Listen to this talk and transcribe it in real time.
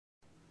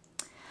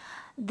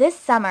This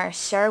summer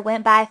sure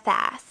went by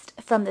fast.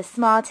 From the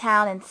small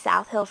town in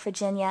South Hill,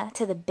 Virginia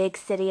to the big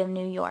city of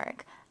New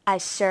York, I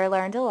sure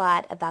learned a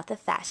lot about the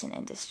fashion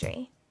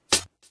industry.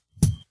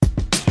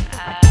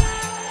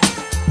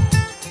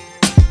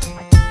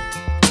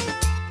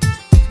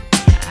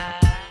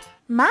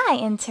 My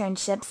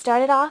internship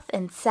started off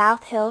in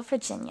South Hill,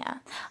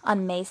 Virginia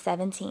on May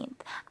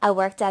 17th. I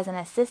worked as an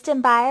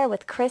assistant buyer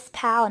with Chris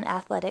Powell and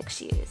athletic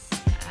shoes.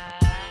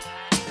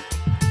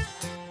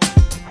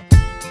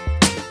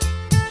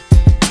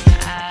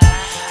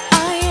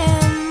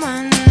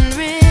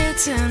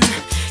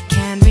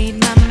 Can't read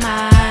my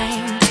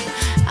mind,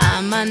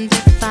 I'm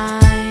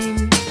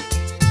undefined.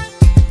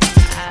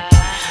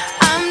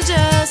 I'm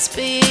just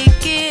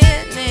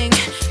beginning,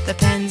 the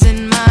pen's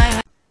in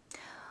my...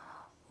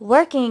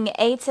 Working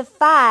 8 to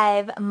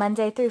 5,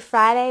 Monday through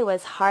Friday,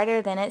 was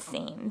harder than it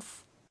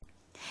seems.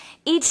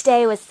 Each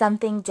day was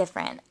something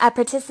different. I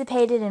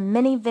participated in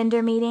many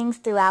vendor meetings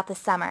throughout the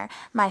summer.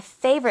 My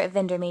favorite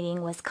vendor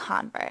meeting was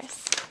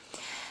Converse.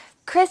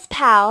 Chris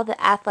Powell, the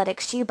athletic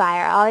shoe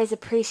buyer, always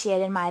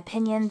appreciated my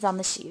opinions on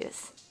the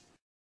shoes.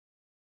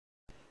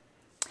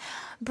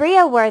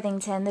 Bria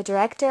Worthington, the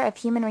director of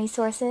human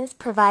resources,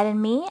 provided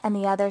me and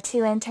the other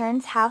 2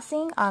 interns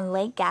housing on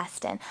Lake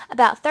Gaston,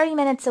 about 30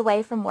 minutes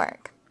away from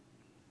work.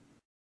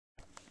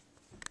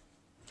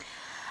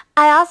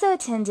 I also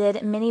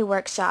attended many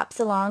workshops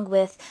along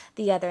with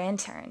the other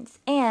interns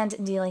and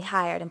newly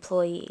hired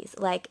employees,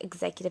 like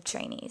executive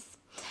trainees.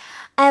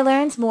 I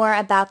learned more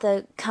about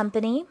the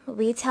company,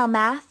 retail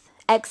math,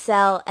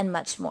 Excel, and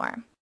much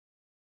more.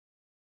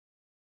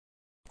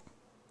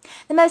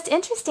 The most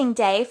interesting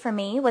day for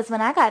me was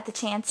when I got the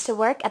chance to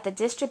work at the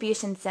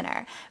distribution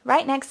center,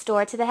 right next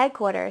door to the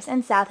headquarters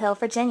in South Hill,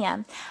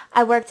 Virginia.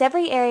 I worked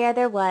every area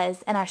there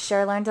was, and I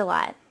sure learned a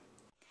lot.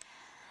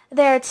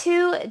 There are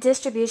 2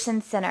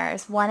 distribution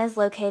centers. One is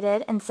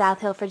located in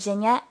South Hill,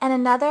 Virginia, and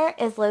another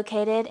is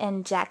located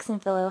in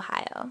Jacksonville,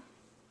 Ohio.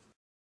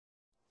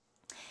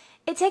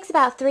 It takes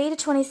about 3 to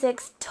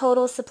 26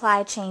 total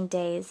supply chain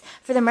days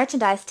for the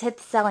merchandise to hit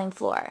the selling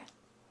floor.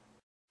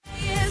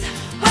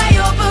 Where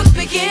your book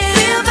begins.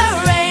 Feel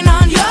the rain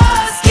on your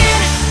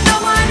skin. No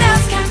one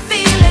else can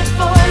feel it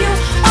for you.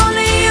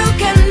 Only you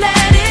can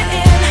let it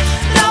in.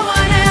 No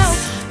one else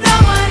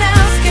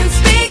can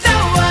speak the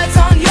words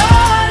on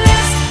your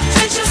lips.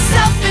 Drench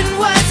yourself in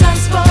words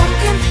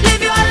unspoken.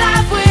 Live your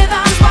life with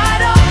arms wide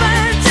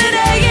open.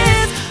 Today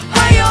is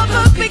where your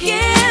book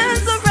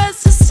begins. The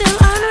rest is still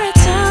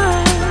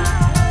unwritten.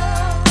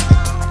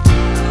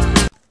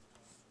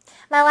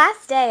 My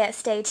last day at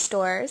Stage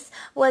Stores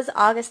was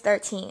August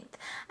 13th.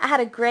 I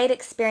had a great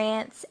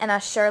experience, and I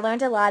sure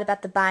learned a lot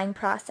about the buying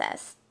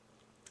process.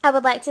 I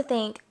would like to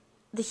thank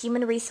the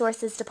Human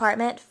Resources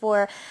Department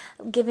for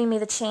giving me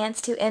the chance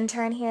to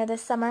intern here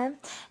this summer,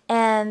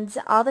 and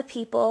all the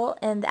people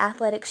in the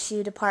athletic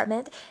shoe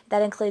department.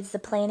 That includes the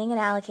planning and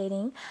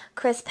allocating,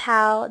 Chris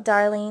Powell,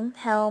 Darlene,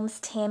 Helms,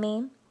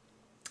 Tammy,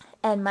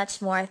 and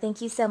much more.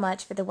 Thank you so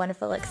much for the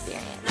wonderful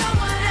experience. No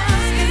one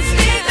else can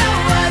speak the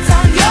words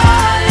on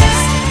your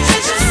lips.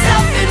 Drench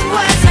yourself in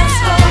words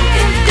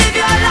unspoken. Live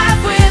your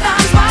life with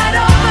arms wide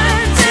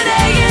open.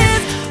 Today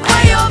is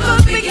where your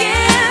book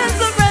begins.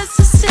 The rest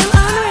is still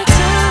unwritten.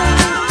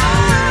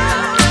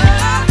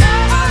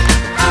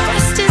 The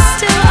rest is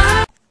still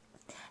unwritten.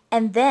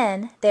 And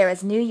then there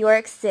is New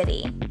York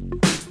City.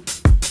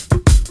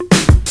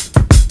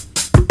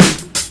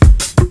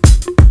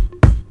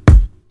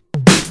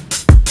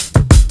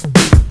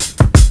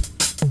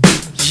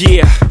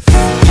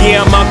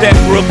 Yeah, I'm out at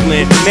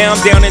Brooklyn. Now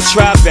I'm down in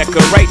Tribeca,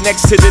 right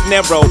next to De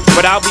Niro.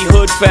 But I'll be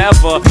hood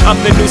forever. I'm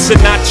the new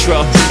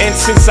Sinatra. And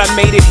since I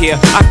made it here,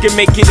 I can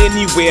make it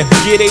anywhere.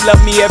 Yeah, they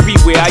love me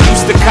everywhere. I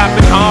used to cop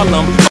in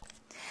Harlem.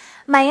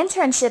 My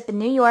internship in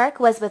New York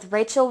was with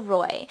Rachel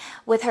Roy,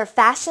 with her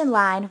fashion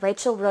line,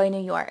 Rachel Roy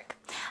New York.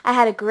 I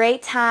had a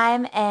great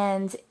time,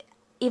 and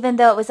even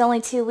though it was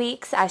only 2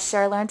 weeks, I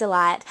sure learned a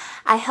lot.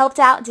 I helped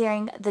out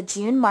during the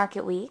June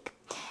Market Week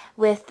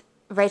with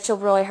Rachel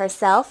Roy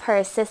herself, her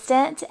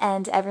assistant,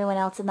 and everyone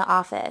else in the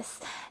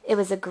office. It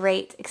was a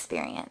great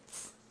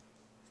experience.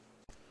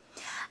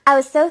 I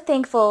was so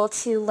thankful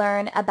to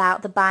learn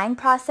about the buying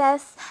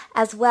process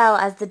as well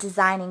as the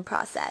designing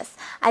process.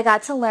 I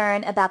got to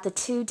learn about the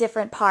 2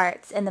 different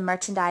parts in the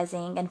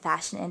merchandising and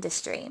fashion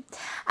industry.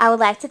 I would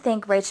like to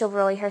thank Rachel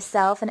Roy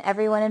herself and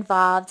everyone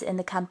involved in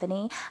the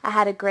company. I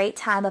had a great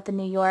time up in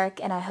New York,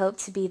 and I hope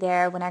to be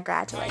there when I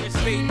graduate.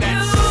 New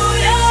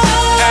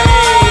York.